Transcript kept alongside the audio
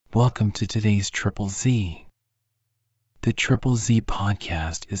Welcome to today's Triple Z. The Triple Z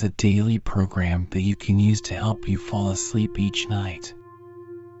podcast is a daily program that you can use to help you fall asleep each night.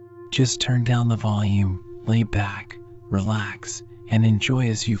 Just turn down the volume, lay back, relax, and enjoy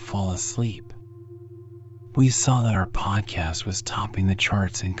as you fall asleep. We saw that our podcast was topping the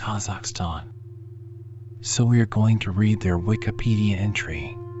charts in Kazakhstan, so we are going to read their Wikipedia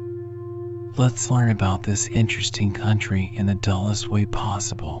entry. Let's learn about this interesting country in the dullest way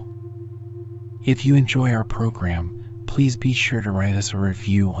possible. If you enjoy our program, please be sure to write us a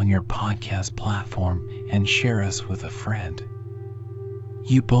review on your podcast platform and share us with a friend.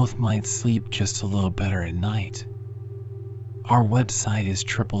 You both might sleep just a little better at night. Our website is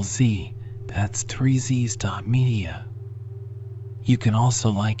Triple Z, that's 3zs.media. You can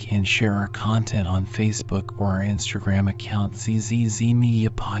also like and share our content on Facebook or our Instagram account ZZZ Media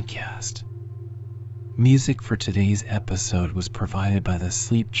Podcast. Music for today's episode was provided by the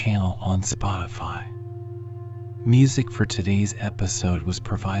Sleep Channel on Spotify. Music for today's episode was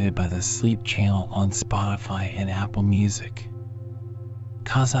provided by the Sleep Channel on Spotify and Apple Music.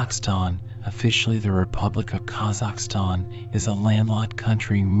 Kazakhstan, officially the Republic of Kazakhstan, is a landlocked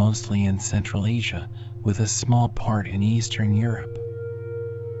country mostly in Central Asia, with a small part in Eastern Europe.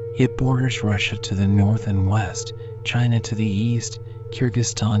 It borders Russia to the north and west, China to the east,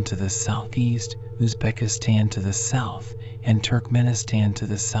 Kyrgyzstan to the southeast, Uzbekistan to the south, and Turkmenistan to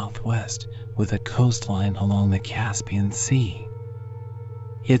the southwest, with a coastline along the Caspian Sea.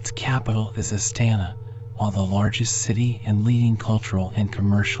 Its capital is Astana, while the largest city and leading cultural and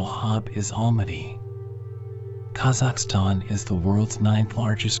commercial hub is Almaty. Kazakhstan is the world's 9th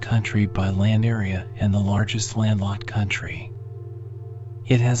largest country by land area and the largest landlocked country.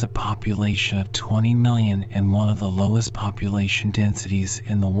 It has a population of 20 million and one of the lowest population densities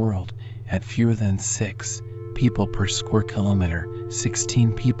in the world, at fewer than 6 people per square kilometer,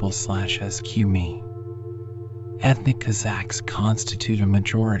 16 people/sq mi. Ethnic Kazakhs constitute a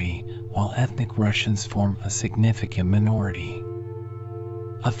majority, while ethnic Russians form a significant minority.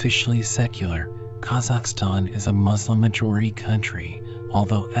 Officially secular, Kazakhstan is a Muslim-majority country,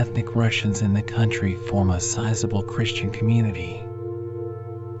 although ethnic Russians in the country form a sizable Christian community.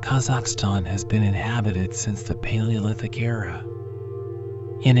 Kazakhstan has been inhabited since the Paleolithic era.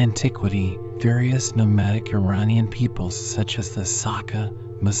 In antiquity, various nomadic Iranian peoples such as the Saka,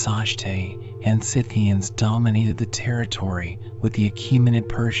 Mazahte, and Scythians dominated the territory, with the Achaemenid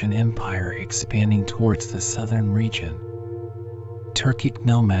Persian Empire expanding towards the southern region. Turkic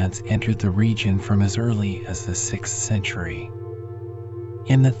nomads entered the region from as early as the 6th century.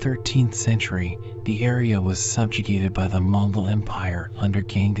 In the 13th century, the area was subjugated by the Mongol Empire under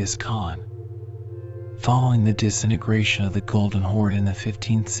Genghis Khan. Following the disintegration of the Golden Horde in the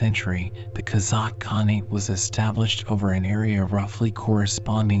 15th century, the Kazakh Khanate was established over an area roughly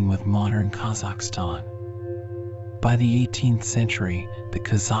corresponding with modern Kazakhstan. By the 18th century, the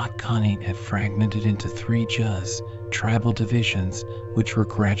Kazakh Khanate had fragmented into 3 Juz, tribal divisions, which were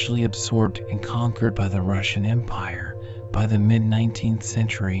gradually absorbed and conquered by the Russian Empire. By the mid-19th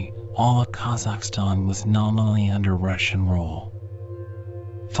century, all of Kazakhstan was nominally under Russian rule.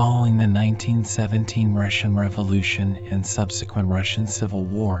 Following the 1917 Russian Revolution and subsequent Russian Civil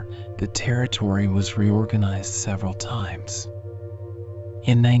War, the territory was reorganized several times.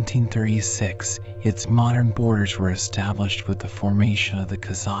 In 1936, its modern borders were established with the formation of the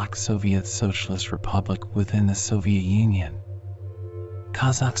Kazakh Soviet Socialist Republic within the Soviet Union.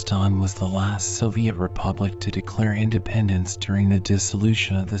 Kazakhstan was the last Soviet republic to declare independence during the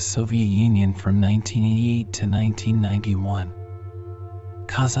dissolution of the Soviet Union from 1988 to 1991.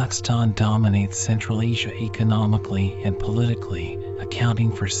 Kazakhstan dominates Central Asia economically and politically,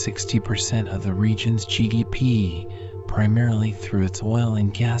 accounting for 60% of the region's GDP, primarily through its oil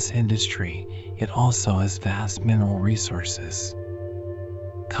and gas industry. It also has vast mineral resources.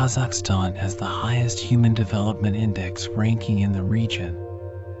 Kazakhstan has the highest Human Development Index ranking in the region.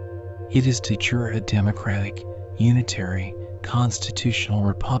 It is de jure a democratic, unitary, constitutional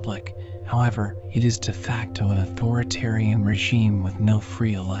republic. However, it is de facto an authoritarian regime with no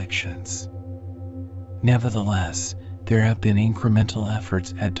free elections. Nevertheless, there have been incremental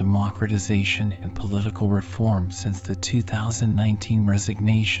efforts at democratization and political reform since the 2019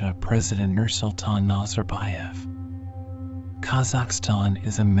 resignation of President Nursultan Nazarbayev. Kazakhstan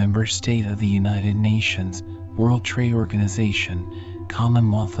is a member state of the United Nations, World Trade Organization,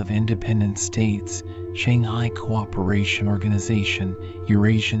 Commonwealth of Independent States, Shanghai Cooperation Organization,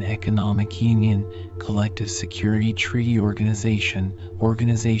 Eurasian Economic Union, Collective Security Treaty Organization,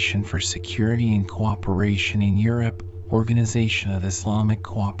 Organization for Security and Cooperation in Europe, Organization of Islamic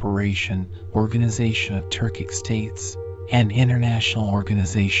Cooperation, Organization of Turkic States, and International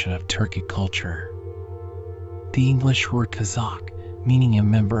Organization of Turkic Culture. The English word Kazakh, meaning a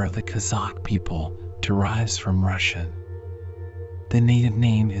member of the Kazakh people, derives from Russian. The native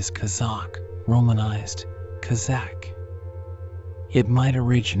name is Kazakh, romanized Kazakh. It might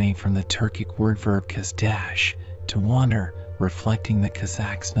originate from the Turkic word verb kazdash, to wander, reflecting the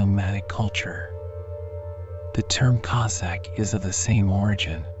Kazakhs' nomadic culture. The term Cossack is of the same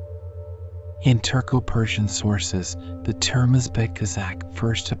origin. In Turco-Persian sources, the term Uzbek Kazakh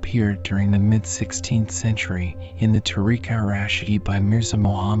first appeared during the mid-16th century in the Tariqa-Rashidi by Mirza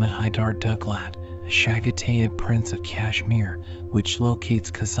Muhammad Haidar Duglat, a Shagataid prince of Kashmir, which locates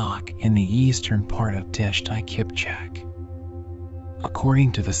Kazakh in the eastern part of Dasht-i-Kipchak.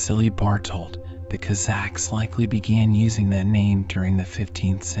 According to Vasily Bartold, the Kazakhs likely began using that name during the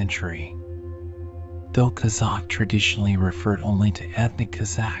 15th century. Though Kazakh traditionally referred only to ethnic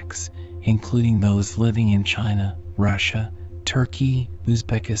Kazakhs, including those living in China, Russia, Turkey,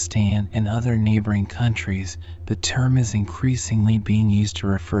 Uzbekistan, and other neighboring countries, the term is increasingly being used to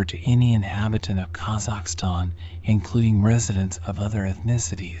refer to any inhabitant of Kazakhstan, including residents of other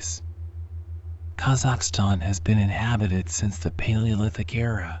ethnicities. Kazakhstan has been inhabited since the Paleolithic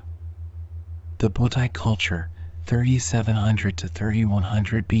era. The Butai culture, 3700 to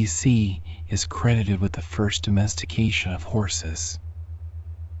 3100 BC, is credited with the first domestication of horses.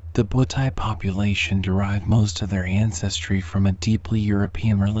 The Butai population derived most of their ancestry from a deeply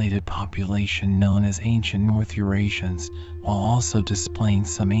European-related population known as ancient North Eurasians, while also displaying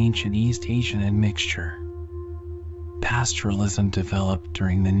some ancient East Asian admixture. Pastoralism developed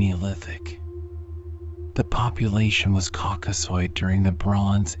during the Neolithic. The population was Caucasoid during the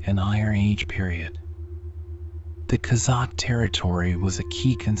Bronze and Iron Age period. The Kazakh territory was a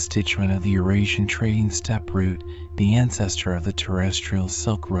key constituent of the Eurasian trading steppe route, the ancestor of the terrestrial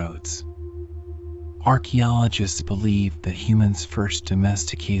Silk Roads. Archaeologists believe that humans first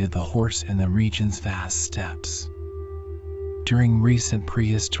domesticated the horse in the region's vast steppes. During recent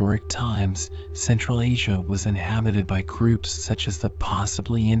prehistoric times, Central Asia was inhabited by groups such as the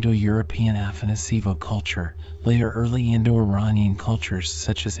possibly Indo-European Afanasevo culture, later early Indo-Iranian cultures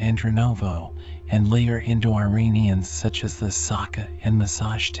such as Andronovo, and later Indo-Iranians such as the Saka and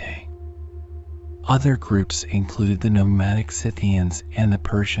Masashte. Other groups included the nomadic Scythians and the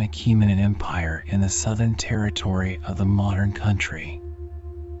Persian Achaemenid Empire in the southern territory of the modern country.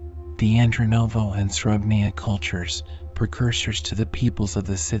 The Andronovo and Srubnaya cultures, precursors to the peoples of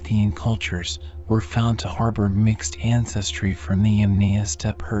the Scythian cultures, were found to harbor mixed ancestry from the Yamnaya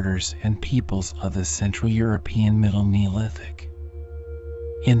steppe herders and peoples of the Central European Middle Neolithic.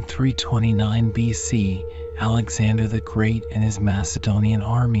 In 329 BC, Alexander the Great and his Macedonian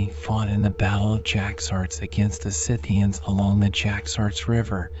army fought in the Battle of Jaxartes against the Scythians along the Jaxartes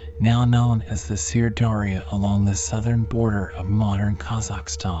River, now known as the Sirdaria, along the southern border of modern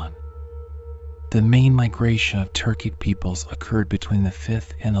Kazakhstan. The main migration of Turkic peoples occurred between the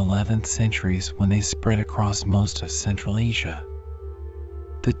 5th and 11th centuries when they spread across most of Central Asia.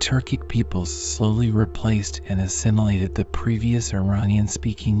 The Turkic peoples slowly replaced and assimilated the previous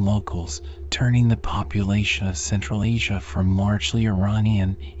Iranian-speaking locals, turning the population of Central Asia from largely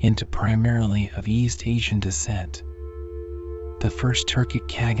Iranian into primarily of East Asian descent. The first Turkic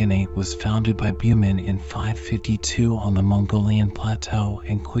Khaganate was founded by Bumin in 552 on the Mongolian plateau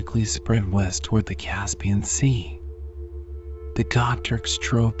and quickly spread west toward the Caspian Sea. The Gokturks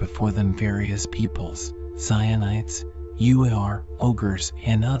drove before them various peoples, Zionites, Uyghur, Ogurs,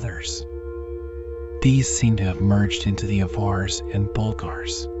 and others. These seem to have merged into the Avars and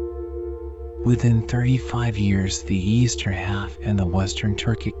Bulgars. Within 35 years, the eastern half and the western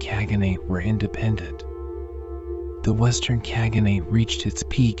Turkic Khaganate were independent. The Western Khaganate reached its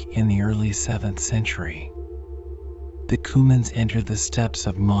peak in the early 7th century. The Cumans entered the steppes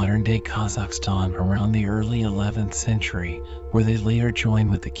of modern-day Kazakhstan around the early 11th century, where they later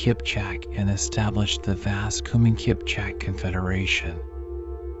joined with the Kipchak and established the vast Cuman-Kipchak Confederation.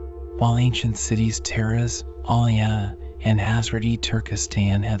 While ancient cities Taraz, Alia, and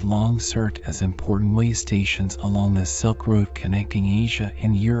Hazreti-Turkestan had long served as important way stations along the Silk Road connecting Asia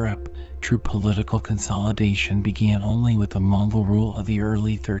and Europe, true political consolidation began only with the Mongol rule of the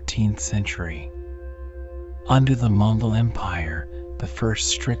early 13th century. Under the Mongol Empire, the first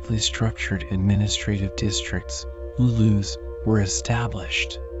strictly structured administrative districts, ulus, were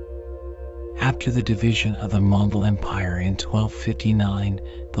established. After the division of the Mongol Empire in 1259,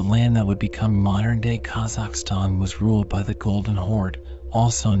 the land that would become modern-day Kazakhstan was ruled by the Golden Horde,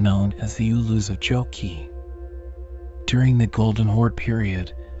 also known as the Ulus of Joki. During the Golden Horde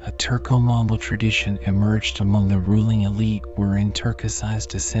period, a Turco-Mongol tradition emerged among the ruling elite, wherein Turkicized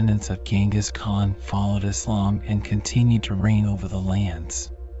descendants of Genghis Khan followed Islam and continued to reign over the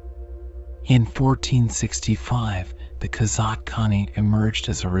lands. In 1465, the Kazakh Khanate emerged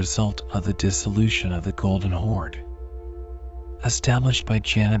as a result of the dissolution of the Golden Horde. Established by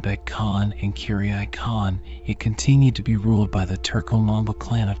Janibek Khan and Kirai Khan, it continued to be ruled by the Turco-Mongol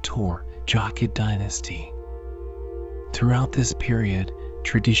clan of Tor, Jochid dynasty. Throughout this period,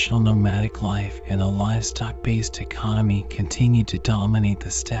 traditional nomadic life and a livestock-based economy continued to dominate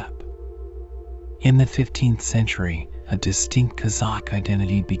the steppe. In the 15th century, a distinct Kazakh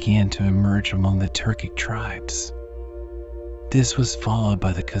identity began to emerge among the Turkic tribes. This was followed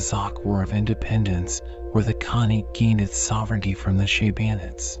by the Kazakh War of Independence, where the Khanate gained its sovereignty from the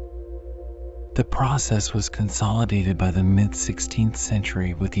Shaybanids. The process was consolidated by the mid-16th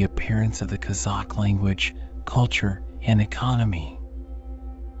century with the appearance of the Kazakh language, culture, and economy.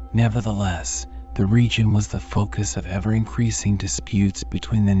 Nevertheless, the region was the focus of ever-increasing disputes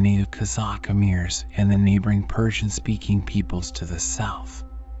between the native Kazakh emirs and the neighboring Persian-speaking peoples to the south.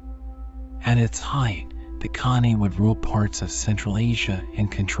 At its height, the Khanate would rule parts of Central Asia and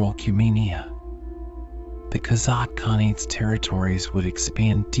control Cumania. The Kazakh Khanate's territories would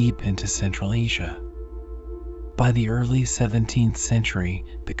expand deep into Central Asia. By the early 17th century,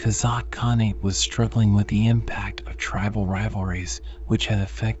 the Kazakh Khanate was struggling with the impact of tribal rivalries, which had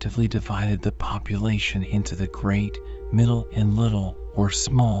effectively divided the population into the Great, Middle, and Little, or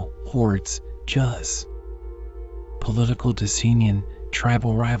Small, hordes, Juz. Political disunion,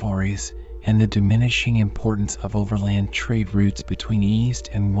 tribal rivalries, and the diminishing importance of overland trade routes between East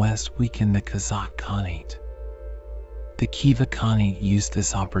and West weakened the Kazakh Khanate. The Khiva Khanate used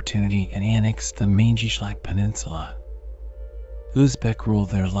this opportunity and annexed the Mangyshlak Peninsula. Uzbek rule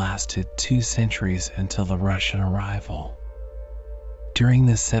there lasted 2 centuries until the Russian arrival. During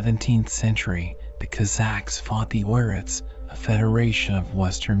the 17th century, the Kazakhs fought the Oirats, a federation of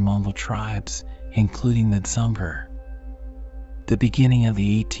Western Mongol tribes, including the Dzungar. The beginning of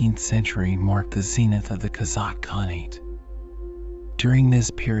the 18th century marked the zenith of the Kazakh Khanate. During this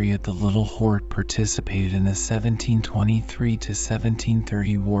period, the Little Horde participated in the 1723 to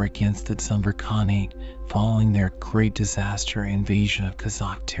 1730 war against the Dzungar Khanate, following their great disaster invasion of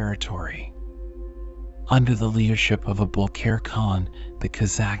Kazakh territory. Under the leadership of Abulkar Khan, the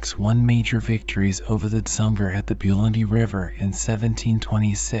Kazakhs won major victories over the Dzungar at the Bulandy River in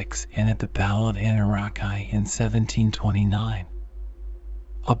 1726 and at the Battle of Anarakai in 1729.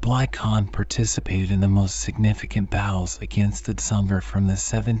 Ablai Khan participated in the most significant battles against the Dzungar from the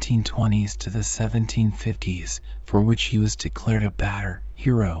 1720s to the 1750s, for which he was declared a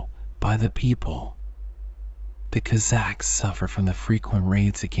hero by the people. The Kazakhs suffered from the frequent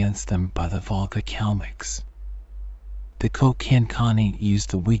raids against them by the Volga Kalmyks. The Kokand Khanate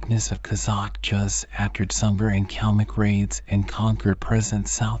used the weakness of Kazakh Juz after Dzungar and Kalmyk raids and conquered present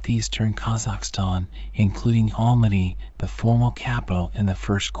southeastern Kazakhstan, including Almaty, the former capital, in the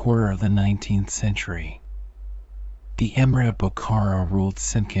first quarter of the 19th century. The Emirate of Bukhara ruled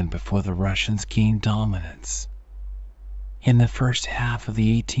Simkin before the Russians gained dominance. In the first half of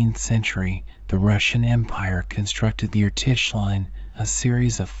the 18th century, the Russian Empire constructed the Irtysh Line, a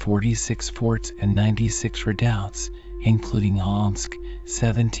series of 46 forts and 96 redoubts, including Omsk,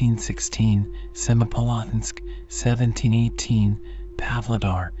 1716, Semipalatinsk, 1718,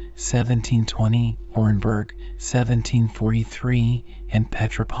 Pavlodar, 1720, Orenburg, 1743, and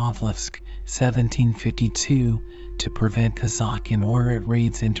Petropavlovsk, 1752, to prevent Kazakh and Oirat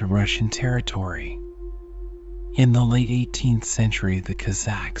raids into Russian territory. In the late 18th century, the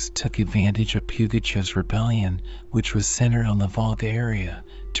Kazakhs took advantage of Pugachev's rebellion, which was centered on the Volga area,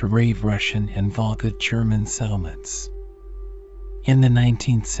 to raid Russian and Volga German settlements. In the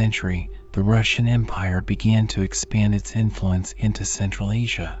 19th century, the Russian Empire began to expand its influence into Central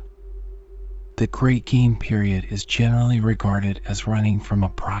Asia. The Great Game period is generally regarded as running from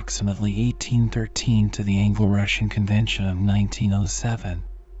approximately 1813 to the Anglo-Russian Convention of 1907.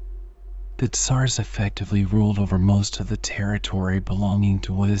 The Tsars effectively ruled over most of the territory belonging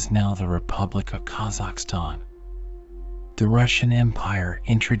to what is now the Republic of Kazakhstan. The Russian Empire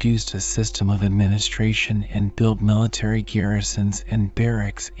introduced a system of administration and built military garrisons and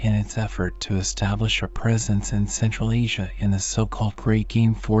barracks in its effort to establish a presence in Central Asia in the so-called Great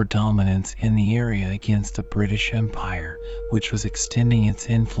Game for dominance in the area against the British Empire, which was extending its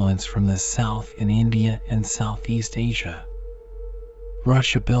influence from the south in India and Southeast Asia.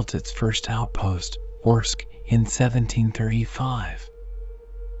 Russia built its first outpost, Orsk, in 1735.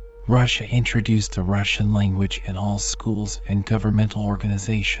 Russia introduced the Russian language in all schools and governmental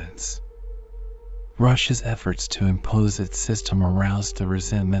organizations. Russia's efforts to impose its system aroused the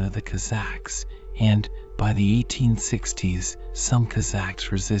resentment of the Kazakhs, and, by the 1860s, some Kazakhs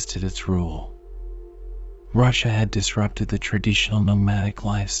resisted its rule. Russia had disrupted the traditional nomadic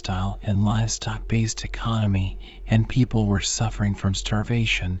lifestyle and livestock-based economy, and people were suffering from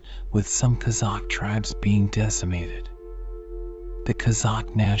starvation, with some Kazakh tribes being decimated. The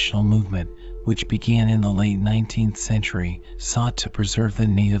Kazakh national movement, which began in the late 19th century, sought to preserve the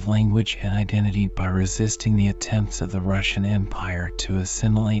native language and identity by resisting the attempts of the Russian Empire to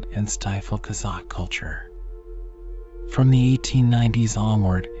assimilate and stifle Kazakh culture. From the 1890s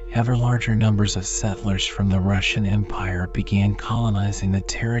onward, ever larger numbers of settlers from the Russian Empire began colonizing the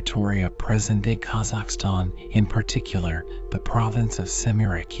territory of present-day Kazakhstan, in particular, the province of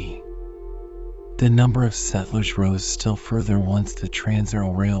Semireki. The number of settlers rose still further once the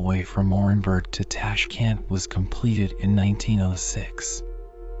Transaral Railway from Orenburg to Tashkent was completed in 1906.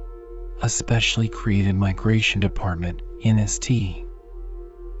 A specially created migration department, NST,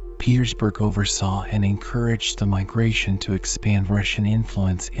 Petersburg oversaw and encouraged the migration to expand Russian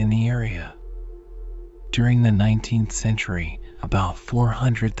influence in the area. During the 19th century, about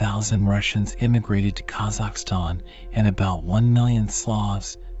 400,000 Russians immigrated to Kazakhstan, and about 1 million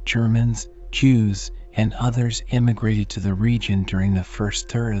Slavs, Germans, Jews, and others immigrated to the region during the first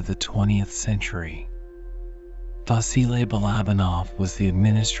third of the 20th century. Vasily Balabanov was the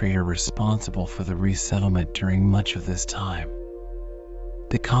administrator responsible for the resettlement during much of this time.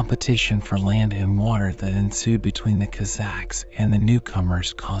 The competition for land and water that ensued between the Kazakhs and the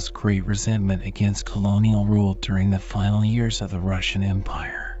newcomers caused great resentment against colonial rule during the final years of the Russian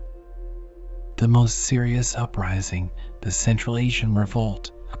Empire. The most serious uprising, the Central Asian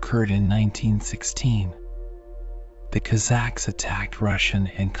Revolt, occurred in 1916. The Kazakhs attacked Russian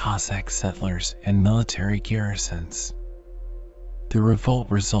and Cossack settlers and military garrisons. The revolt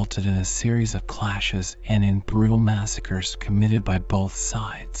resulted in a series of clashes and in brutal massacres committed by both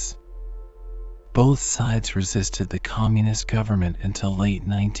sides. Both sides resisted the communist government until late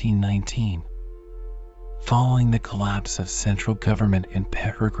 1919. Following the collapse of central government in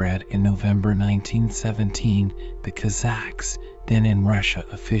Petrograd in November 1917, the Kazakhs, then in Russia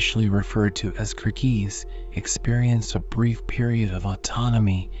officially referred to as Kyrgyz, experienced a brief period of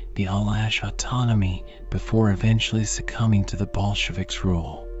autonomy, the Alash autonomy, before eventually succumbing to the Bolsheviks'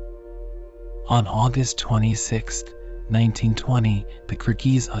 rule. On August 26, 1920, the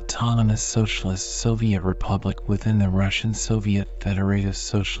Kyrgyz Autonomous Socialist Soviet Republic within the Russian Soviet Federative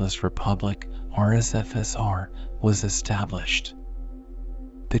Socialist Republic, RSFSR, was established.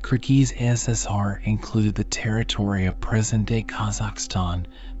 The Kyrgyz SSR included the territory of present-day Kazakhstan,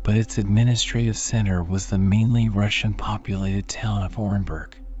 but its administrative center was the mainly Russian-populated town of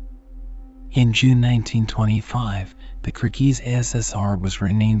Orenburg. In June 1925, the Kyrgyz SSR was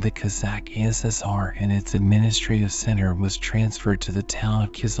renamed the Kazakh SSR and its administrative center was transferred to the town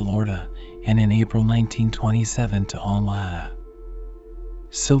of Kyzylourda, and in April 1927 to Almaty.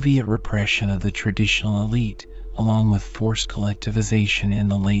 Soviet repression of the traditional elite, along with forced collectivization in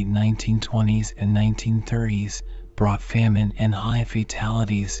the late 1920s and 1930s, brought famine and high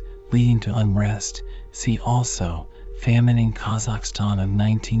fatalities, leading to unrest. See also, famine in Kazakhstan of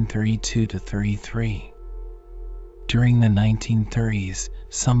 1932-33. During the 1930s,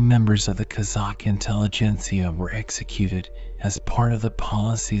 some members of the Kazakh intelligentsia were executed as part of the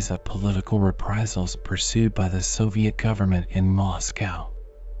policies of political reprisals pursued by the Soviet government in Moscow.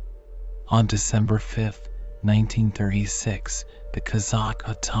 On December 5, 1936, the Kazakh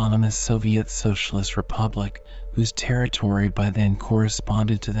Autonomous Soviet Socialist Republic, whose territory by then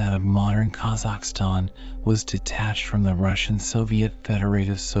corresponded to that of modern Kazakhstan, was detached from the Russian Soviet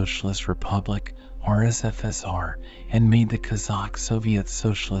Federative Socialist Republic, RSFSR, and made the Kazakh Soviet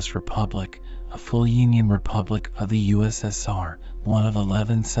Socialist Republic, a full union republic of the USSR, one of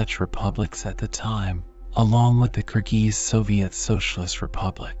 11 such republics at the time, along with the Kyrgyz Soviet Socialist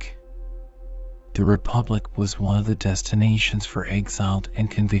Republic. The Republic was one of the destinations for exiled and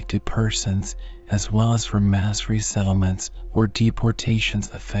convicted persons, as well as for mass resettlements or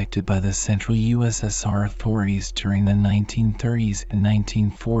deportations effected by the Central USSR authorities during the 1930s and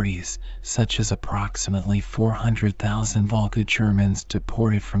 1940s, such as approximately 400,000 Volga Germans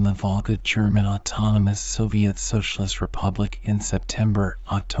deported from the Volga German Autonomous Soviet Socialist Republic in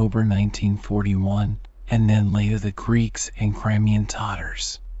September-October 1941, and then later the Greeks and Crimean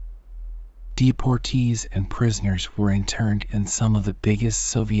Tatars. Deportees and prisoners were interned in some of the biggest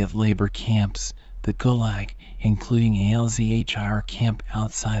Soviet labor camps, the Gulag, including Alzhir camp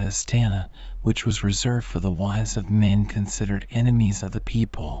outside Astana, which was reserved for the wives of men considered enemies of the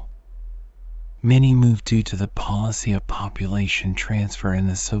people. Many moved due to the policy of population transfer in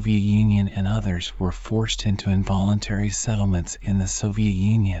the Soviet Union, and others were forced into involuntary settlements in the Soviet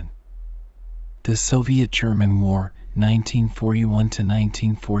Union. The Soviet-German War, 1941 to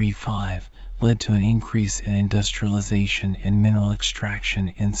 1945, led to an increase in industrialization and mineral extraction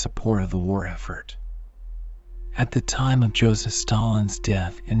in support of the war effort. At the time of Joseph Stalin's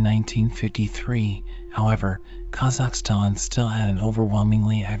death in 1953, however, Kazakhstan still had an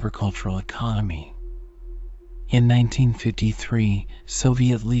overwhelmingly agricultural economy. In 1953,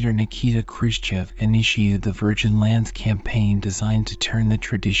 Soviet leader Nikita Khrushchev initiated the Virgin Lands campaign designed to turn the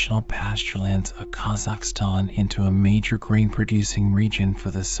traditional pasturelands of Kazakhstan into a major grain-producing region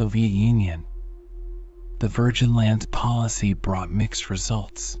for the Soviet Union. The Virgin Lands policy brought mixed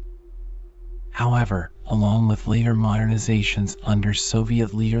results. However, along with later modernizations under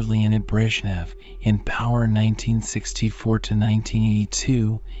Soviet leader Leonid Brezhnev in power 1964 to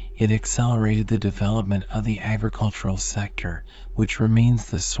 1982, it accelerated the development of the agricultural sector, which remains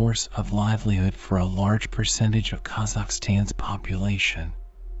the source of livelihood for a large percentage of Kazakhstan's population.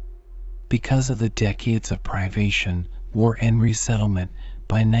 Because of the decades of privation, war, and resettlement,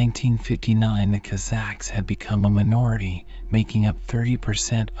 by 1959 the Kazakhs had become a minority, making up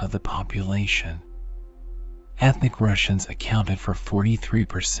 30% of the population. Ethnic Russians accounted for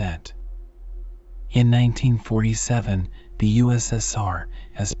 43%. In 1947, the USSR,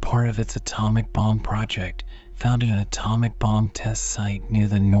 as part of its atomic bomb project, founded an atomic bomb test site near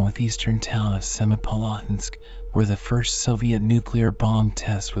the northeastern town of Semipalatinsk, where the first Soviet nuclear bomb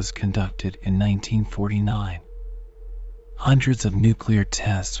test was conducted in 1949. Hundreds of nuclear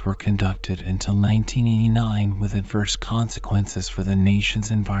tests were conducted until 1989 with adverse consequences for the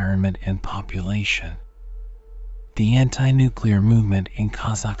nation's environment and population. The anti-nuclear movement in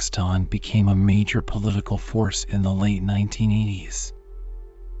Kazakhstan became a major political force in the late 1980s.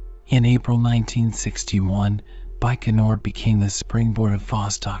 In April 1961, Baikonur became the springboard of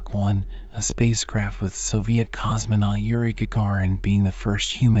Vostok 1, a spacecraft with Soviet cosmonaut Yuri Gagarin being the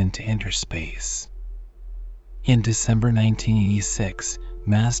first human to enter space. In December 1986,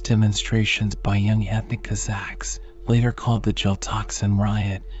 mass demonstrations by young ethnic Kazakhs, later called the Jeltoksin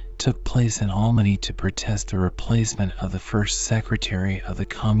Riot, took place in Almaty to protest the replacement of the first secretary of the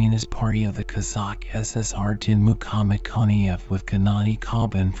Communist Party of the Kazakh SSR Din Muhammad Koneyev with Gennady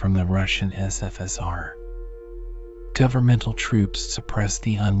Kolbin from the Russian SFSR. Governmental troops suppressed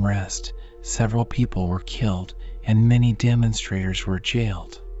the unrest, several people were killed, and many demonstrators were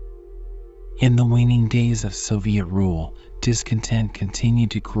jailed. In the waning days of Soviet rule, discontent continued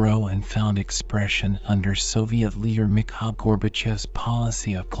to grow and found expression under Soviet leader Mikhail Gorbachev's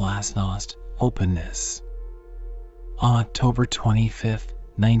policy of glasnost, openness. On October 25,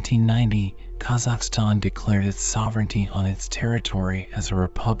 1990, Kazakhstan declared its sovereignty on its territory as a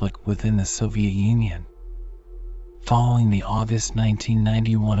republic within the Soviet Union. Following the August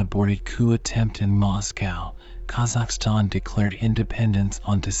 1991 aborted coup attempt in Moscow, Kazakhstan declared independence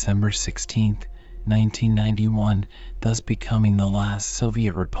on December 16, 1991, thus becoming the last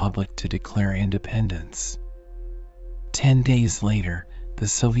Soviet republic to declare independence. 10 days later, the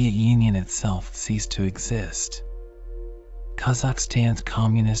Soviet Union itself ceased to exist. Kazakhstan's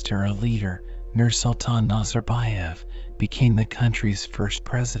communist-era leader, Nursultan Nazarbayev, became the country's first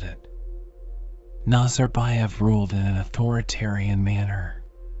president. Nazarbayev ruled in an authoritarian manner.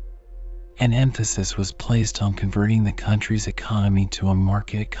 An emphasis was placed on converting the country's economy to a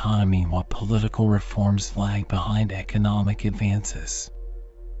market economy while political reforms lagged behind economic advances.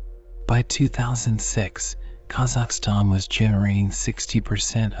 By 2006, Kazakhstan was generating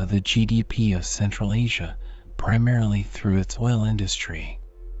 60% of the GDP of Central Asia, primarily through its oil industry.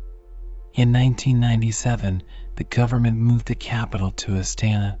 In 1997, the government moved the capital to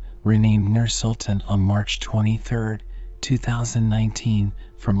Astana, renamed Nur-Sultan on March 23, 2019,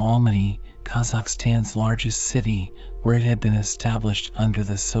 from Almaty, Kazakhstan's largest city, where it had been established under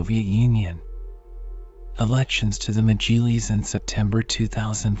the Soviet Union. Elections to the Majlis in September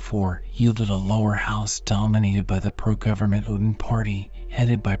 2004 yielded a lower house dominated by the pro-government Odin party,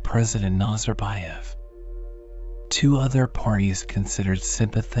 headed by President Nazarbayev. Two other parties considered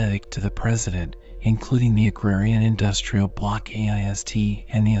sympathetic to the president, including the Agrarian Industrial Bloc AIST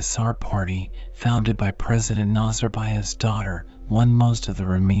and the Asar Party, founded by President Nazarbayev's daughter, won most of the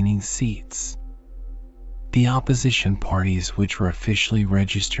remaining seats. The opposition parties, which were officially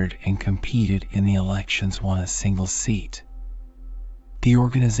registered and competed in the elections, won a single seat. The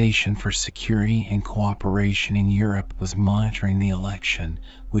Organization for Security and Cooperation in Europe was monitoring the election,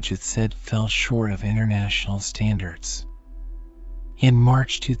 which it said fell short of international standards. In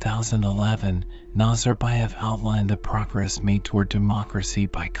March 2011, Nazarbayev outlined the progress made toward democracy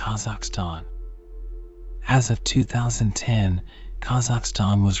by Kazakhstan. As of 2010,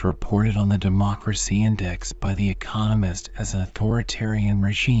 Kazakhstan was reported on the Democracy Index by The Economist as an authoritarian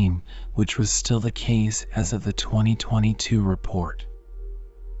regime, which was still the case as of the 2022 report.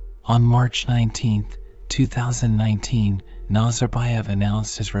 On March 19, 2019, Nazarbayev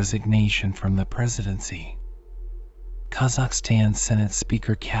announced his resignation from the presidency. Kazakhstan Senate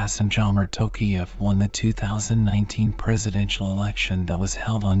Speaker Kassym-Jomart Tokayev won the 2019 presidential election that was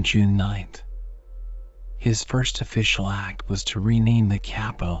held on June 9. His first official act was to rename the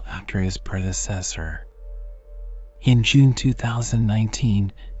capital after his predecessor. In June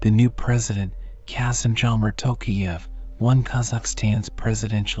 2019, the new president, Kassym-Jomart Tokayev, won Kazakhstan's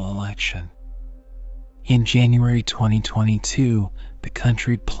presidential election. In January 2022, the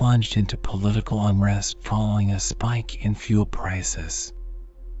country plunged into political unrest following a spike in fuel prices.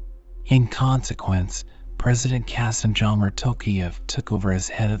 In consequence, President Kassym-Jomart Tokayev took over as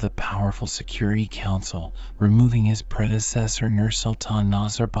head of the powerful Security Council, removing his predecessor Nursultan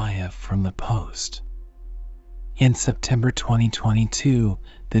Nazarbayev from the post. In September 2022,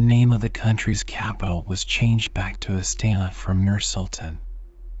 the name of the country's capital was changed back to Astana from Nur-Sultan.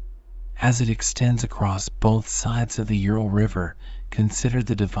 As it extends across both sides of the Ural River, considered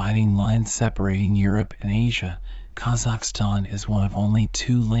the dividing line separating Europe and Asia, Kazakhstan is one of only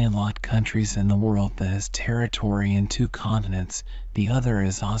two landlocked countries in the world that has territory in two continents. The other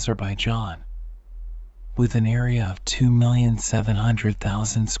is Azerbaijan. With an area of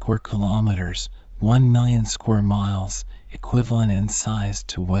 2,700,000 square kilometers, 1 million square miles, equivalent in size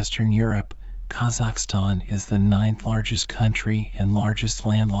to Western Europe, Kazakhstan is the 9th largest country and largest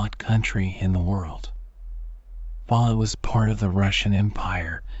landlocked country in the world. While it was part of the Russian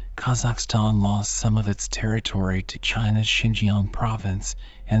Empire, Kazakhstan lost some of its territory to China's Xinjiang province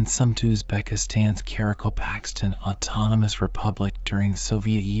and some to Uzbekistan's Karakalpakstan Autonomous Republic during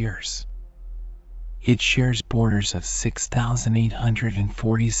Soviet years. It shares borders of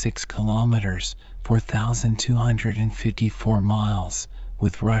 6,846 kilometers, 4,254 miles,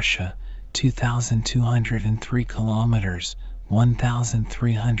 with Russia, 2,203 kilometers,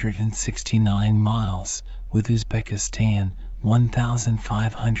 1,369 miles, with Uzbekistan,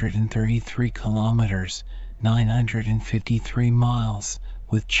 1,533 kilometers, 953 miles,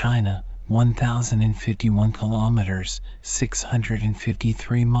 with China, 1,051 kilometers,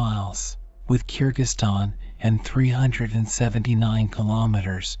 653 miles, with Kyrgyzstan, and 379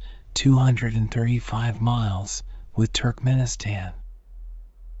 kilometers, 235 miles, with Turkmenistan.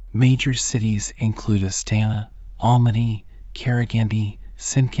 Major cities include Astana, Almaty, Karaganda,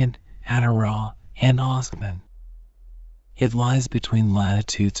 Simkent, Ataray, and Osman. It lies between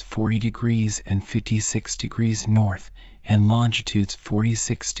latitudes 40 degrees and 56 degrees north and longitudes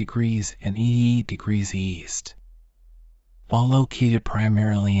 46 degrees and 88 degrees east. While located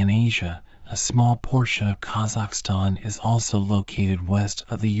primarily in Asia, a small portion of Kazakhstan is also located west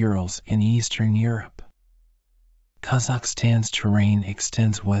of the Urals in Eastern Europe. Kazakhstan's terrain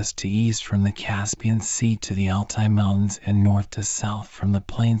extends west to east from the Caspian Sea to the Altai Mountains and north to south from the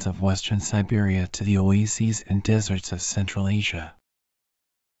plains of western Siberia to the oases and deserts of Central Asia.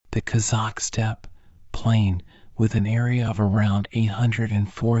 The Kazakh steppe, plain, with an area of around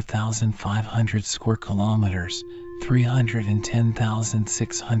 804,500 square kilometers,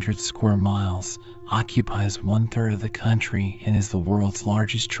 310,600 square miles, occupies 1/3 of the country and is the world's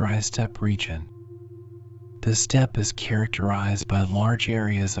largest dry steppe region. The steppe is characterized by large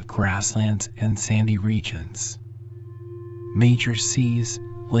areas of grasslands and sandy regions. Major seas,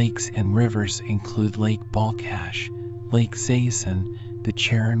 lakes, and rivers include Lake Balkhash, Lake Zaysan, the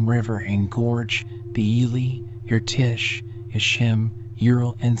Cheren River and Gorge, the Ili, Irtysh, Ishim,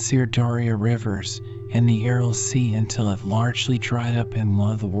 Ural, and Sirdarya rivers, and the Aral Sea until it largely dried up in one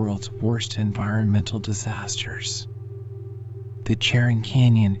of the world's worst environmental disasters. The Cheren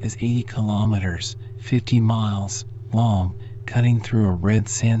Canyon is 80 kilometers, 50 miles, long, cutting through a red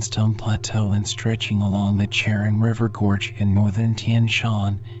sandstone plateau and stretching along the Cheren River Gorge in northern Tian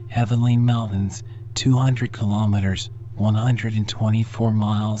Shan, Heavenly Mountains, 200 kilometers, 124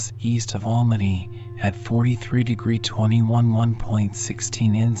 miles east of Almaty, at 43°21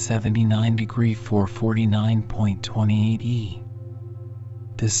 1.16 and 79° 449.28 E.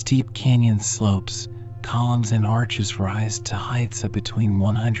 The steep canyon slopes, columns and arches rise to heights of between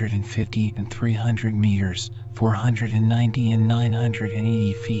 150 and 300 meters, 490 and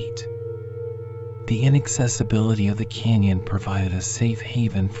 980 feet. The inaccessibility of the canyon provided a safe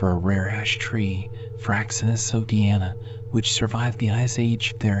haven for a rare ash tree, Fraxinus odiana, which survived the Ice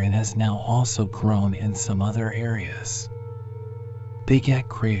Age there and has now also grown in some other areas. Big Ek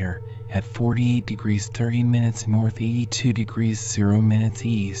Crater, at 48 degrees 30 minutes north, 82 degrees 0 minutes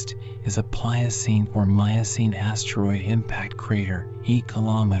east, is a Pliocene or Miocene asteroid impact crater, 8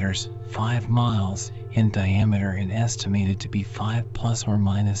 kilometers, 5 miles, in diameter and estimated to be 5 plus or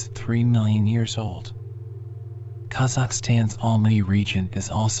minus 3 million years old. Kazakhstan's Almaty region is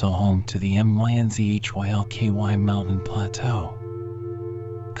also home to the Mynzhylky mountain plateau.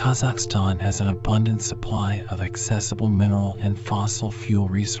 Kazakhstan has an abundant supply of accessible mineral and fossil fuel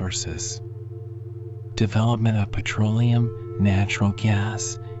resources. Development of petroleum, natural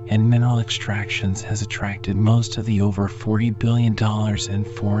gas, and mineral extractions has attracted most of the over $40 billion in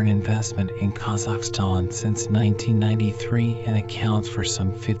foreign investment in Kazakhstan since 1993 and accounts for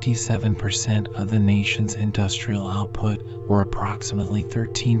some 57% of the nation's industrial output, or approximately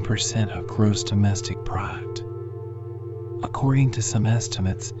 13% of gross domestic product. According to some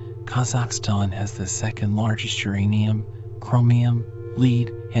estimates, Kazakhstan has the second largest uranium, chromium,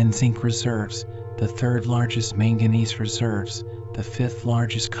 lead, and zinc reserves, the third largest manganese reserves, the fifth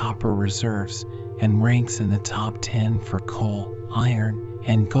largest copper reserves, and ranks in the top 10 for coal, iron,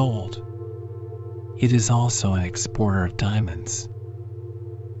 and gold. It is also an exporter of diamonds.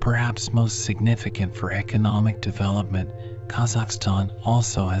 Perhaps most significant for economic development, Kazakhstan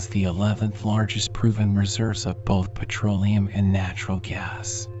also has the 11th largest proven reserves of both petroleum and natural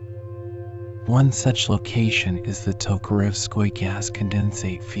gas. One such location is the Tokarev gas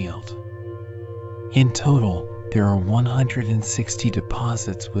condensate field. In total, there are 160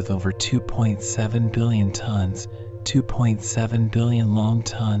 deposits with over 2.7 billion tons, 2.7 billion long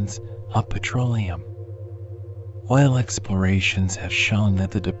tons, of petroleum. Oil explorations have shown that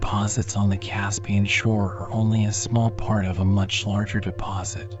the deposits on the Caspian shore are only a small part of a much larger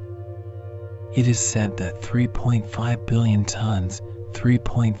deposit. It is said that 3.5 billion tons,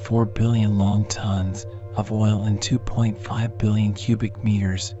 3.4 billion long tons, of oil and 2.5 billion cubic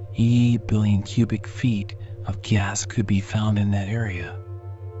meters, 88 billion cubic feet, of gas could be found in that area.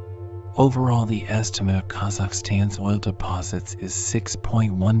 Overall, the estimate of Kazakhstan's oil deposits is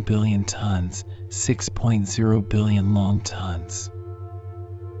 6.1 billion tons, 6.0 billion long tons.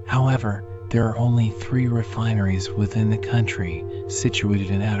 However, there are only 3 refineries within the country,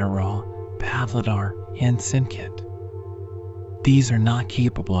 situated in Ataral, Pavlodar, and Simkent. These are not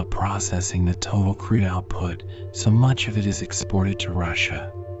capable of processing the total crude output, so much of it is exported to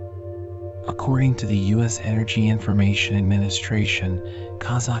Russia. According to the U.S. Energy Information Administration,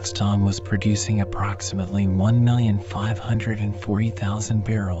 Kazakhstan was producing approximately 1,540,000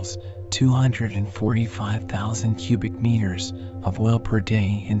 barrels, 245,000 cubic meters, of oil per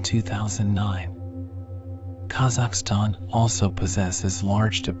day in 2009. Kazakhstan also possesses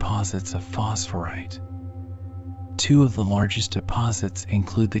large deposits of phosphorite. 2 of the largest deposits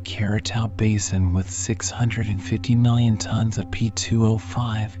include the Karatau Basin with 650 million tons of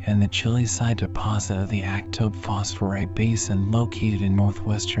P2O5 and the Chilisy deposit of the Aktobe Phosphorite Basin located in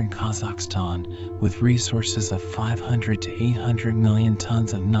northwestern Kazakhstan with resources of 500 to 800 million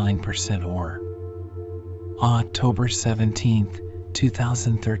tons of 9% ore. On October 17,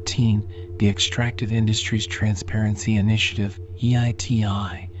 2013, the Extractive Industries Transparency Initiative,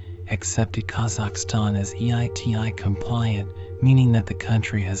 EITI, accepted Kazakhstan as EITI compliant, meaning that the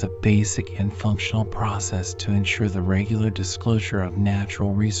country has a basic and functional process to ensure the regular disclosure of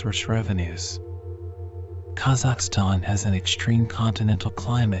natural resource revenues. Kazakhstan has an extreme continental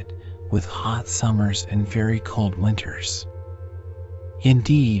climate, with hot summers and very cold winters.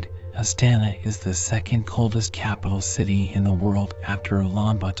 Indeed, Astana is the second coldest capital city in the world after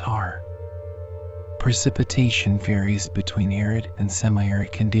Ulaanbaatar. Precipitation varies between arid and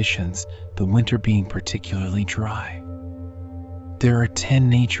semi-arid conditions, the winter being particularly dry. There are 10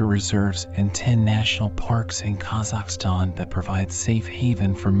 nature reserves and 10 national parks in Kazakhstan that provide safe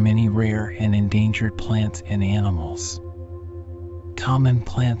haven for many rare and endangered plants and animals. Common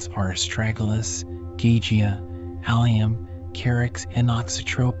plants are Astragalus, Gagea, Allium, Carex, and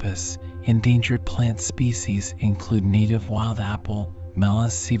Oxytropis. Endangered plant species include native wild apple,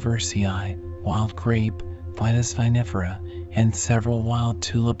 Melis sieversii, wild grape, Vitis vinifera, and several wild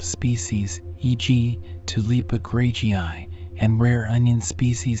tulip species, e.g., Tulipa gragii, and rare onion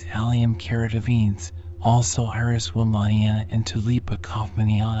species Allium caritavenes, also Iris wilmaniana and Tulipa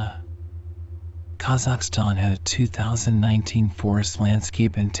kaufmanniana. Kazakhstan had a 2019 Forest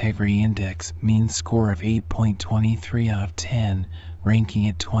Landscape Integrity Index mean score of 8.23 out of 10, ranking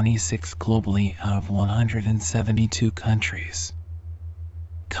it 26th globally out of 172 countries.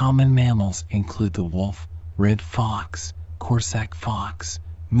 Common mammals include the wolf, red fox, Corsac fox,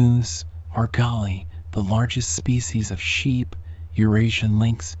 moose, argali, the largest species of sheep, Eurasian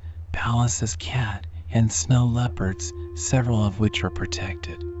lynx, Pallas's cat, and snow leopards, several of which are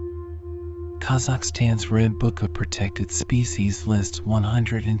protected. Kazakhstan's Red Book of Protected Species lists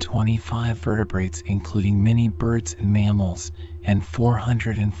 125 vertebrates including many birds and mammals, and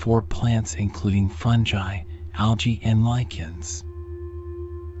 404 plants including fungi, algae and lichens.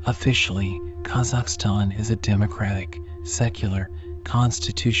 Officially, Kazakhstan is a democratic, secular,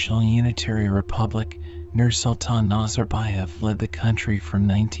 constitutional unitary republic. Nursultan Nazarbayev led the country from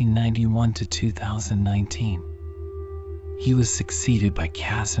 1991 to 2019. He was succeeded by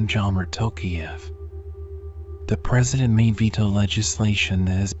Kassym-Jomart Tokayev. The president may veto legislation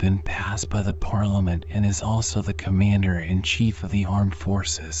that has been passed by the parliament and is also the commander-in-chief of the armed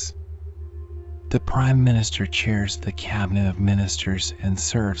forces. The prime minister chairs the cabinet of ministers and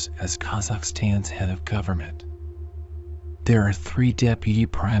serves as Kazakhstan's head of government. There are 3 deputy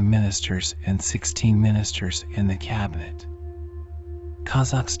prime ministers and 16 ministers in the cabinet.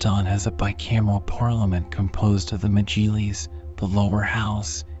 Kazakhstan has a bicameral parliament composed of the Majlis, the lower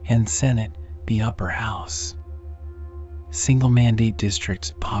house, and Senate, the upper house. Single-mandate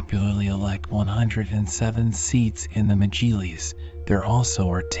districts popularly elect 107 seats in the Majlis. There also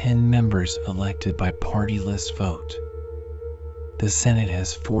are 10 members elected by party list vote. The Senate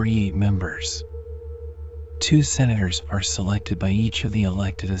has 48 members. 2 senators are selected by each of the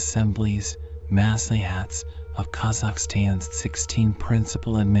elected assemblies, maslihats, of Kazakhstan's 16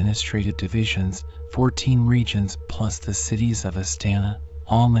 principal administrative divisions, 14 regions plus the cities of Astana,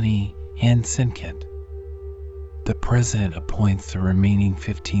 Almaty, and Shymkent. The president appoints the remaining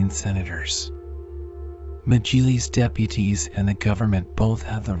 15 senators. Majlis deputies and the government both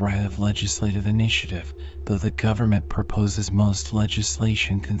have the right of legislative initiative, though the government proposes most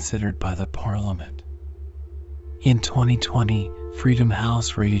legislation considered by the parliament. In 2020, Freedom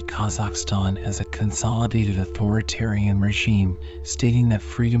House rated Kazakhstan as a consolidated authoritarian regime, stating that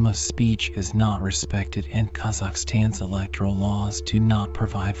freedom of speech is not respected and Kazakhstan's electoral laws do not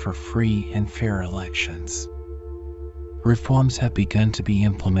provide for free and fair elections. Reforms have begun to be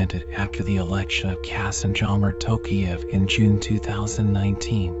implemented after the election of Kassym-Jomart Tokayev in June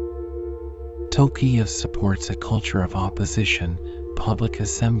 2019. Tokayev supports a culture of opposition, public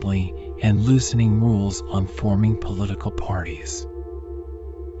assembly, and loosening rules on forming political parties.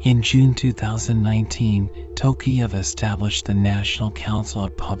 In June 2019, Tokayev established the National Council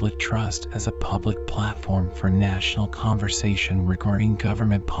of Public Trust as a public platform for national conversation regarding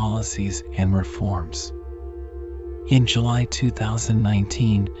government policies and reforms. In July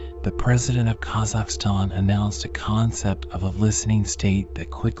 2019, the president of Kazakhstan announced a concept of a listening state that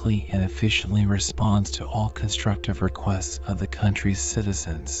quickly and efficiently responds to all constructive requests of the country's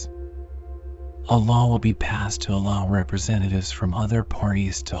citizens. A law will be passed to allow representatives from other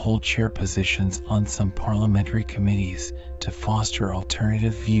parties to hold chair positions on some parliamentary committees to foster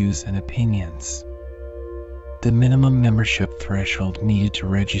alternative views and opinions. The minimum membership threshold needed to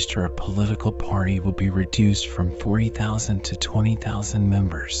register a political party will be reduced from 40,000 to 20,000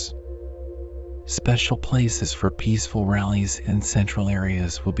 members. Special places for peaceful rallies in central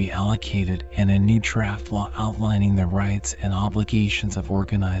areas will be allocated, and a new draft law outlining the rights and obligations of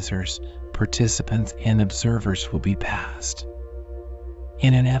organizers, participants, and observers will be passed.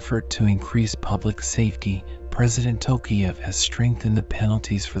 In an effort to increase public safety, President Tokayev has strengthened the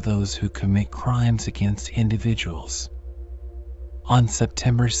penalties for those who commit crimes against individuals. On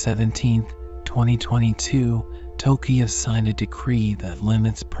September 17, 2022, Tokayev signed a decree that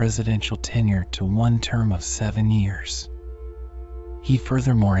limits presidential tenure to 1 term of 7 years. He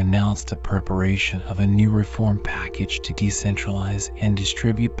furthermore announced the preparation of a new reform package to decentralize and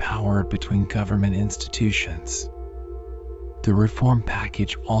distribute power between government institutions. The reform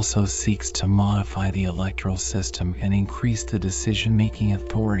package also seeks to modify the electoral system and increase the decision-making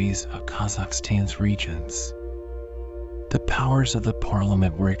authorities of Kazakhstan's regions. The powers of the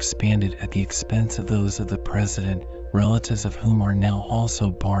parliament were expanded at the expense of those of the president, relatives of whom are now also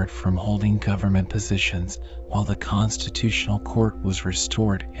barred from holding government positions, while the constitutional court was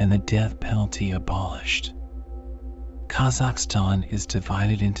restored and the death penalty abolished. Kazakhstan is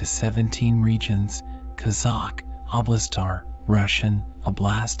divided into 17 regions: Kazakh, Oblastar, Russian,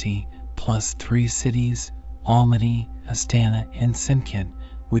 Oblasti, plus 3 cities, Almaty, Astana, and Shymkent,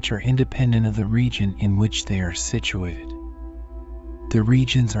 which are independent of the region in which they are situated. The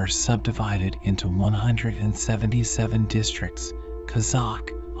regions are subdivided into 177 districts: Kazakh,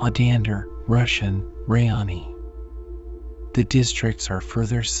 Odandar, Russian, Rayoni. The districts are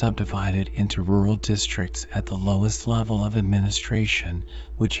further subdivided into rural districts at the lowest level of administration,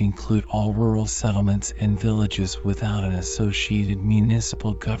 which include all rural settlements and villages without an associated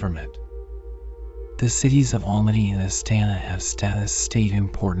municipal government. The cities of Almaty and Astana have status state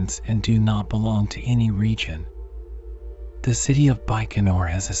importance and do not belong to any region. The city of Baikonur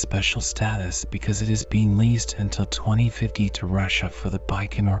has a special status because it is being leased until 2050 to Russia for the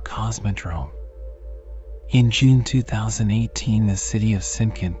Baikonur Cosmodrome. In June 2018, the city of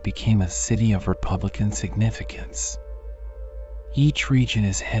Simkent became a city of Republican significance. Each region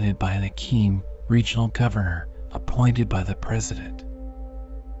is headed by an Akim, regional governor, appointed by the president.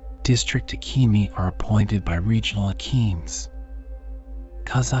 District Akimi are appointed by regional Akims.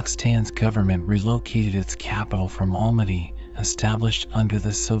 Kazakhstan's government relocated its capital from Almaty, established under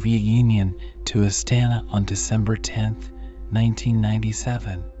the Soviet Union, to Astana on December 10,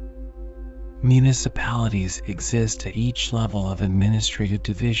 1997. Municipalities exist at each level of administrative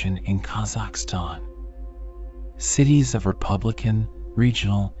division in Kazakhstan. Cities of Republican,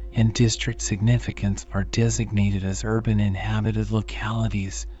 regional, and district significance are designated as urban inhabited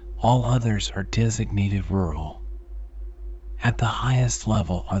localities. All others are designated rural. At the highest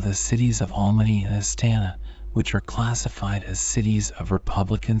level are the cities of Almaty and Astana, which are classified as cities of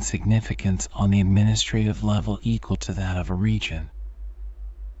Republican significance on the administrative level equal to that of a region.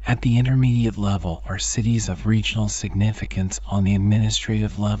 At the intermediate level are cities of regional significance on the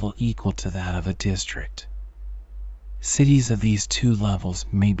administrative level equal to that of a district. Cities of these two levels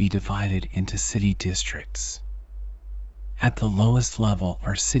may be divided into city districts. At the lowest level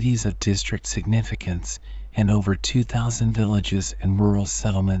are cities of district significance and over 2,000 villages and rural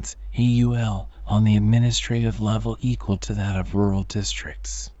settlements, AUL, on the administrative level equal to that of rural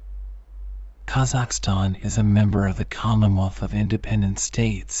districts. Kazakhstan is a member of the Commonwealth of Independent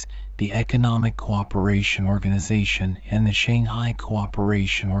States, the Economic Cooperation Organization, and the Shanghai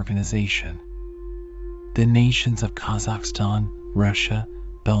Cooperation Organization. The nations of Kazakhstan, Russia,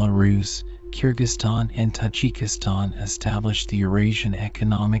 Belarus, Kyrgyzstan, and Tajikistan established the Eurasian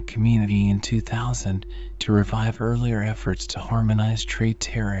Economic Community in 2000 to revive earlier efforts to harmonize trade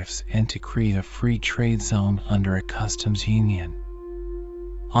tariffs and to create a free trade zone under a customs union.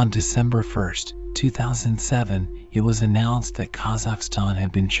 On December 1, 2007, it was announced that Kazakhstan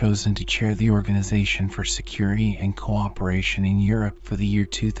had been chosen to chair the Organization for Security and Cooperation in Europe for the year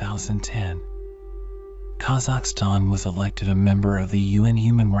 2010. Kazakhstan was elected a member of the UN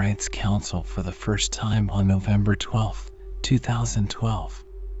Human Rights Council for the first time on November 12, 2012.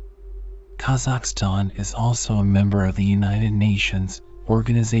 Kazakhstan is also a member of the United Nations,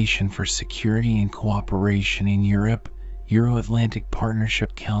 Organization for Security and Cooperation in Europe, Euro-Atlantic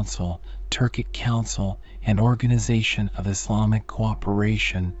Partnership Council, Turkic Council, and Organization of Islamic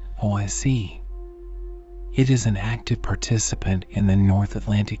Cooperation, OIC. It is an active participant in the North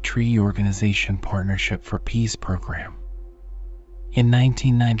Atlantic Treaty Organization Partnership for Peace program. In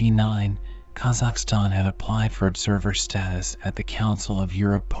 1999, Kazakhstan had applied for observer status at the Council of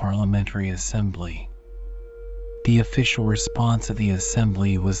Europe Parliamentary Assembly. The official response of the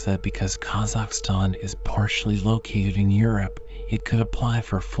Assembly was that because Kazakhstan is partially located in Europe, it could apply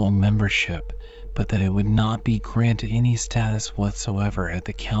for full membership, but that it would not be granted any status whatsoever at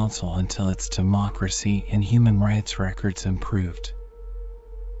the Council until its democracy and human rights records improved.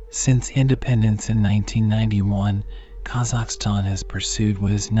 Since independence in 1991, Kazakhstan has pursued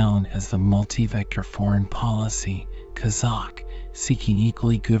what is known as the multi-vector foreign policy, Kazakh, seeking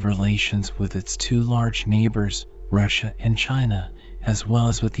equally good relations with its two large neighbors, Russia and China, as well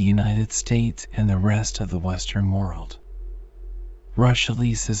as with the United States and the rest of the Western world. Russia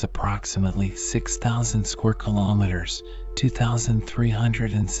leases approximately 6,000 square kilometers,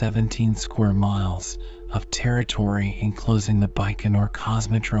 2,317 square miles, of territory enclosing the Baikonur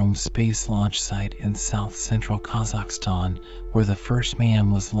Cosmodrome space launch site in south-central Kazakhstan, where the first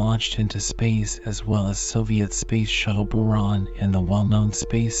man was launched into space, as well as Soviet space shuttle Buran and the well-known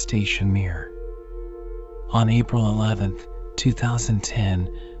space station Mir. On April 11, 2010,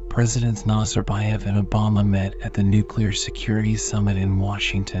 Presidents Nazarbayev and Obama met at the Nuclear Security Summit in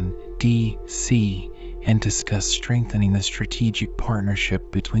Washington, D.C., and discussed strengthening the strategic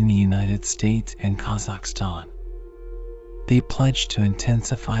partnership between the United States and Kazakhstan. They pledged to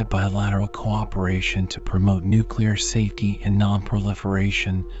intensify bilateral cooperation to promote nuclear safety and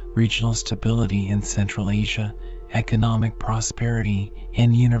non-proliferation, regional stability in Central Asia, economic prosperity,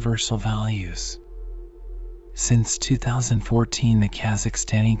 and universal values. Since 2014, the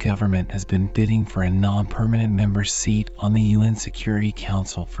Kazakhstani government has been bidding for a non-permanent member seat on the UN Security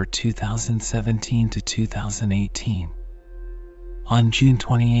Council for 2017 to 2018. On June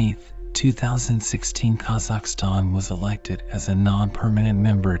 28, 2016, Kazakhstan was elected as a non-permanent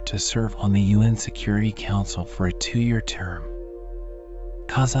member to serve on the UN Security Council for a 2-year term.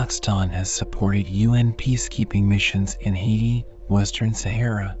 Kazakhstan has supported UN peacekeeping missions in Haiti, Western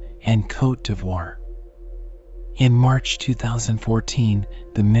Sahara, and Côte d'Ivoire. In March 2014,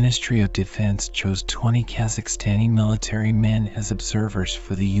 the Ministry of Defense chose 20 Kazakhstani military men as observers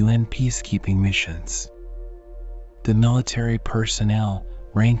for the UN peacekeeping missions. The military personnel,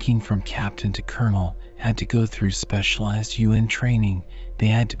 ranking from captain to colonel, had to go through specialized UN training. They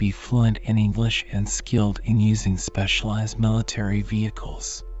had to be fluent in English and skilled in using specialized military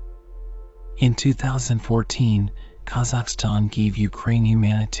vehicles. In 2014, Kazakhstan gave Ukraine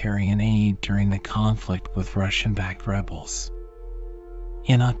humanitarian aid during the conflict with Russian-backed rebels.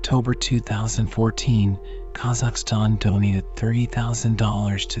 In October 2014, Kazakhstan donated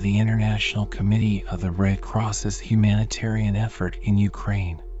 $30,000 to the International Committee of the Red Cross's humanitarian effort in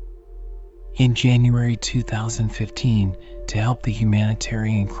Ukraine. In January 2015, to help the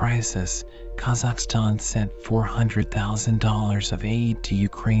humanitarian crisis, Kazakhstan sent $400,000 of aid to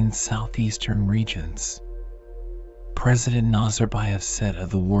Ukraine's southeastern regions. President Nazarbayev said of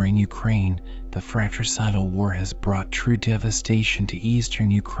the war in Ukraine, "The fratricidal war has brought true devastation to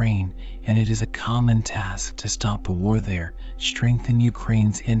eastern Ukraine, and it is a common task to stop the war there, strengthen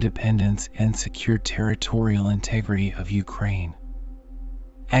Ukraine's independence, and secure territorial integrity of Ukraine."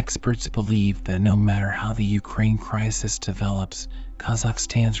 Experts believe that no matter how the Ukraine crisis develops,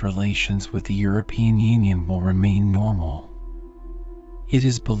 Kazakhstan's relations with the European Union will remain normal. It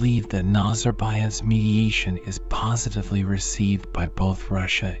is believed that Nazarbayev's mediation is positively received by both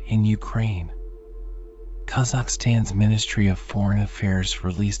Russia and Ukraine. Kazakhstan's Ministry of Foreign Affairs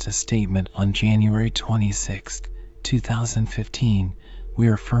released a statement on January 26, 2015. "We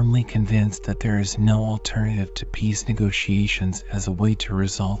are firmly convinced that there is no alternative to peace negotiations as a way to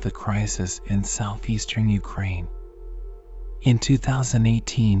resolve the crisis in southeastern Ukraine." In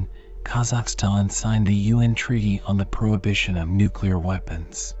 2018, Kazakhstan signed the UN Treaty on the Prohibition of Nuclear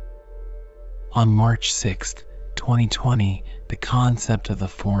Weapons. On March 6, 2020, the concept of the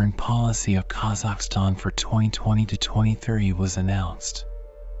foreign policy of Kazakhstan for 2020 to 2030 was announced.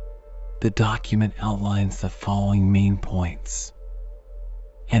 The document outlines the following main points: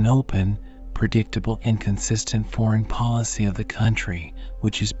 an open, predictable, and consistent foreign policy of the country,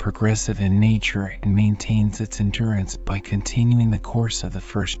 which is progressive in nature and maintains its endurance by continuing the course of the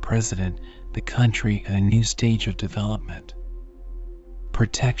first president, the country at a new stage of development.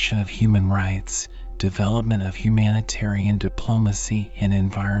 Protection of human rights, development of humanitarian diplomacy and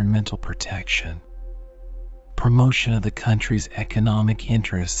environmental protection. Promotion of the country's economic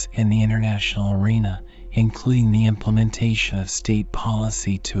interests in the international arena, including the implementation of state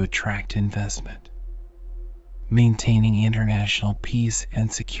policy to attract investment. Maintaining international peace and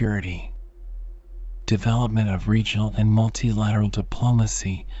security. Development of regional and multilateral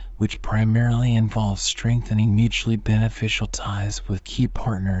diplomacy, which primarily involves strengthening mutually beneficial ties with key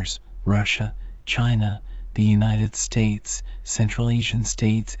partners, Russia, China, the United States, Central Asian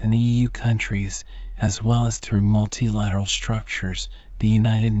states, and the EU countries, as well as through multilateral structures, the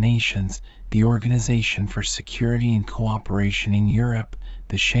United Nations, the Organization for Security and Cooperation in Europe,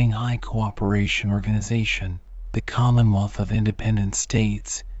 the Shanghai Cooperation Organization, the Commonwealth of Independent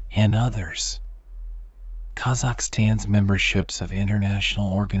States, and others. Kazakhstan's memberships of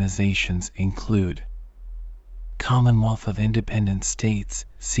international organizations include Commonwealth of Independent States,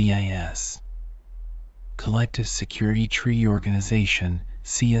 CIS, Collective Security Treaty Organization,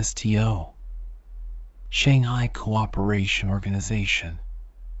 CSTO, Shanghai Cooperation Organization,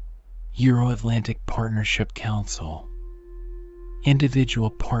 Euro-Atlantic Partnership Council, Individual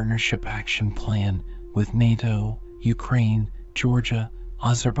Partnership Action Plan with NATO, Ukraine, Georgia,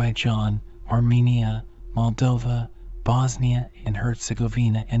 Azerbaijan, Armenia, Moldova, Bosnia and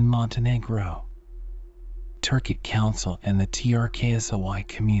Herzegovina, and Montenegro. Turkic Council and the TRKSOY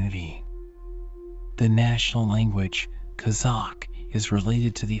community. The national language, Kazakh, is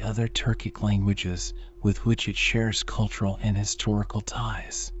related to the other Turkic languages with which it shares cultural and historical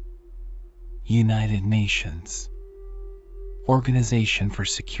ties. United Nations, Organization for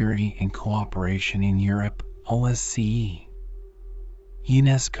Security and Cooperation in Europe, OSCE.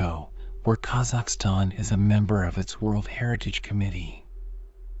 UNESCO, where Kazakhstan is a member of its World Heritage Committee.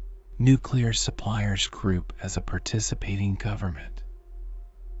 Nuclear Suppliers Group as a participating government.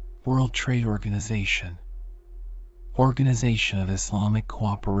 World Trade Organization, Organization of Islamic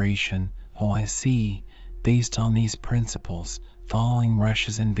Cooperation, OIC. Based on these principles, following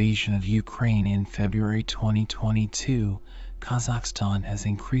Russia's invasion of Ukraine in February 2022, Kazakhstan has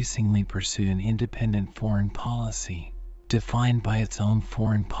increasingly pursued an independent foreign policy, defined by its own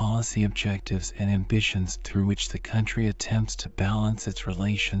foreign policy objectives and ambitions, through which the country attempts to balance its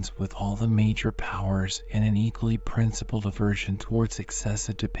relations with all the major powers in an equally principled aversion towards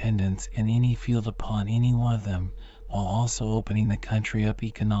excessive dependence in any field upon any one of them, while also opening the country up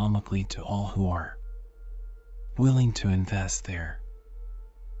economically to all who are willing to invest there.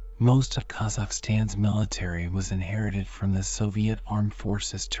 Most of Kazakhstan's military was inherited from the Soviet Armed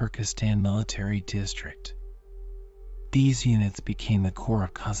Forces Turkestan Military District. These units became the core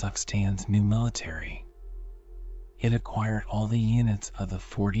of Kazakhstan's new military. It acquired all the units of the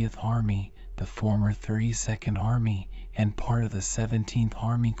 40th Army, the former 32nd Army, and part of the 17th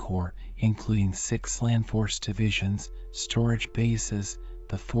Army Corps, including 6 land force divisions, storage bases,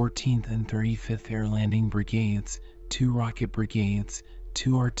 the 14th and 35th Air Landing Brigades, 2 rocket brigades,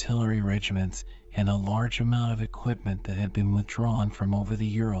 2 artillery regiments, and a large amount of equipment that had been withdrawn from over the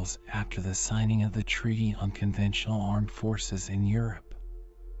Urals after the signing of the Treaty on Conventional Armed Forces in Europe.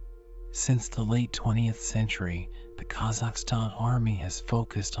 Since the late 20th century, the Kazakhstan Army has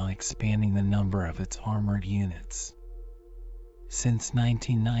focused on expanding the number of its armored units. Since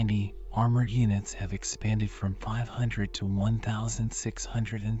 1990, armored units have expanded from 500 to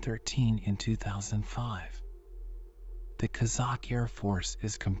 1,613 in 2005. The Kazakh Air Force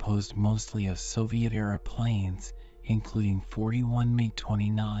is composed mostly of Soviet-era planes, including 41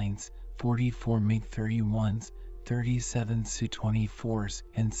 MiG-29s, 44 MiG-31s, 37 Su-24s,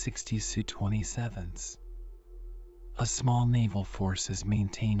 and 60 Su-27s. A small naval force is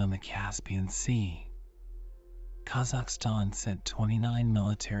maintained on the Caspian Sea. Kazakhstan sent 29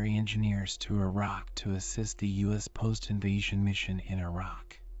 military engineers to Iraq to assist the U.S. post-invasion mission in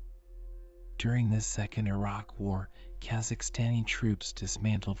Iraq. During the Second Iraq War, Kazakhstani troops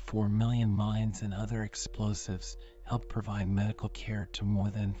dismantled 4 million mines and other explosives, helped provide medical care to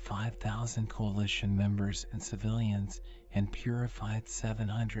more than 5,000 coalition members and civilians, and purified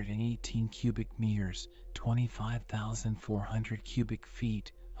 718 cubic meters, 25,400 cubic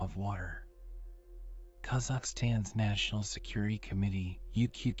feet, of water. Kazakhstan's National Security Committee,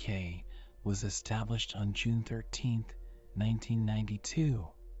 UQK, was established on June 13, 1992.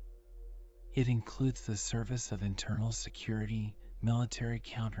 It includes the Service of Internal Security, Military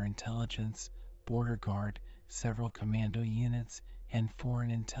Counterintelligence, Border Guard, several commando units, and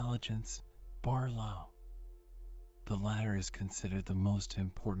Foreign Intelligence, BARLO. The latter is considered the most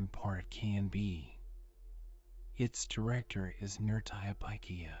important part of KNB. Its director is Nurtai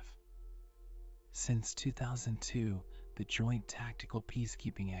Baikayev. Since 2002, the Joint Tactical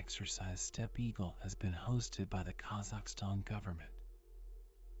Peacekeeping Exercise Steppe Eagle has been hosted by the Kazakhstan government.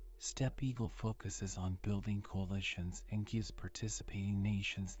 Steppe Eagle focuses on building coalitions and gives participating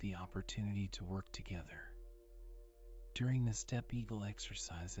nations the opportunity to work together. During the Steppe Eagle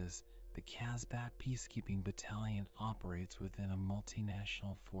exercises, the Kazakh Peacekeeping Battalion operates within a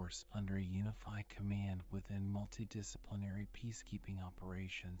multinational force under a unified command within multidisciplinary peacekeeping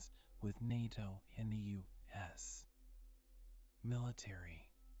operations with NATO and the U.S. military.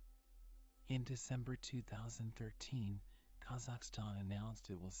 In December 2013, Kazakhstan announced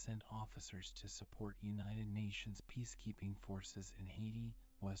it will send officers to support United Nations peacekeeping forces in Haiti,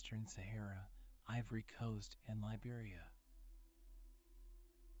 Western Sahara, Ivory Coast, and Liberia.